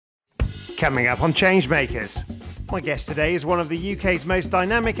Coming up on Changemakers, my guest today is one of the UK's most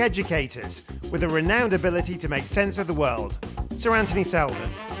dynamic educators with a renowned ability to make sense of the world, Sir Anthony Seldon.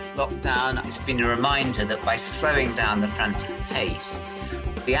 Lockdown has been a reminder that by slowing down the frantic pace,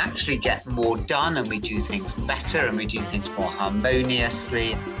 we actually get more done and we do things better and we do things more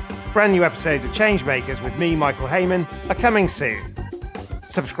harmoniously. Brand new episodes of Changemakers with me, Michael Heyman, are coming soon.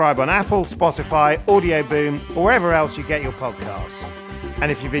 Subscribe on Apple, Spotify, Audio Boom, or wherever else you get your podcasts.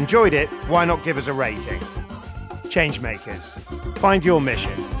 And if you've enjoyed it, why not give us a rating? Changemakers. Find your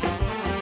mission.